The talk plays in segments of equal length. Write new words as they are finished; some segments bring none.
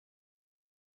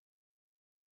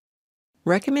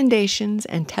Recommendations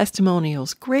and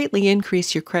testimonials greatly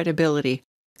increase your credibility,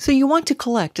 so you want to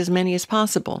collect as many as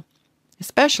possible,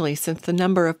 especially since the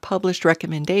number of published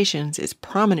recommendations is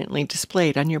prominently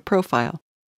displayed on your profile.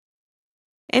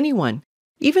 Anyone,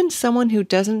 even someone who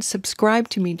doesn't subscribe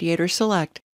to Mediator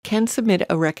Select, can submit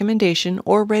a recommendation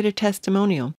or write a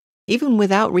testimonial, even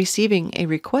without receiving a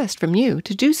request from you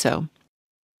to do so.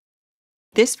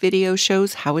 This video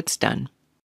shows how it's done.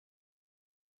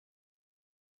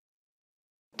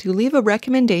 To leave a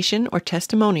recommendation or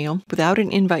testimonial without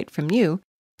an invite from you,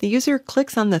 the user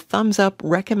clicks on the thumbs up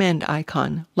recommend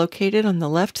icon located on the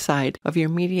left side of your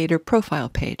Mediator profile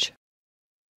page.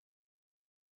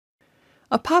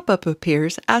 A pop-up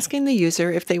appears asking the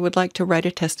user if they would like to write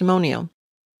a testimonial.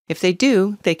 If they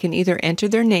do, they can either enter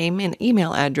their name and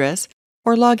email address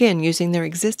or log in using their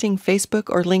existing Facebook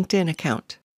or LinkedIn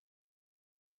account.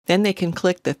 Then they can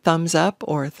click the thumbs up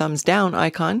or thumbs down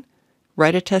icon,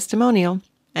 write a testimonial,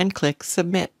 and click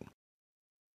Submit.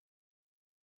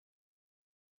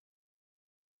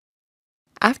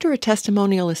 After a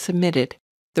testimonial is submitted,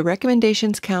 the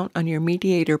recommendations count on your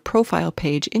Mediator profile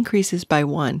page increases by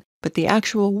 1, but the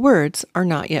actual words are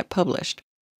not yet published.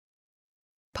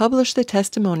 Publish the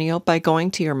testimonial by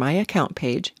going to your My Account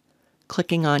page,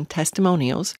 clicking on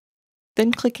Testimonials,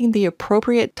 then clicking the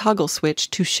appropriate toggle switch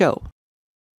to Show.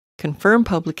 Confirm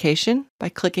publication by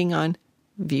clicking on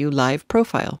View Live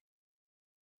Profile.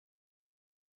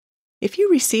 If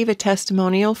you receive a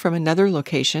testimonial from another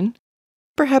location,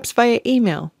 perhaps via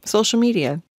email, social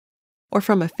media, or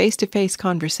from a face-to-face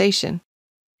conversation,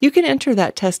 you can enter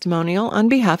that testimonial on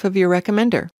behalf of your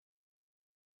recommender.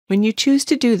 When you choose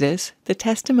to do this, the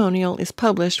testimonial is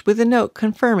published with a note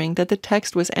confirming that the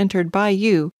text was entered by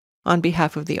you on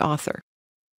behalf of the author.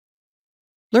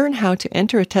 Learn how to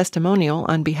enter a testimonial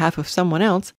on behalf of someone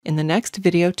else in the next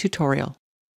video tutorial.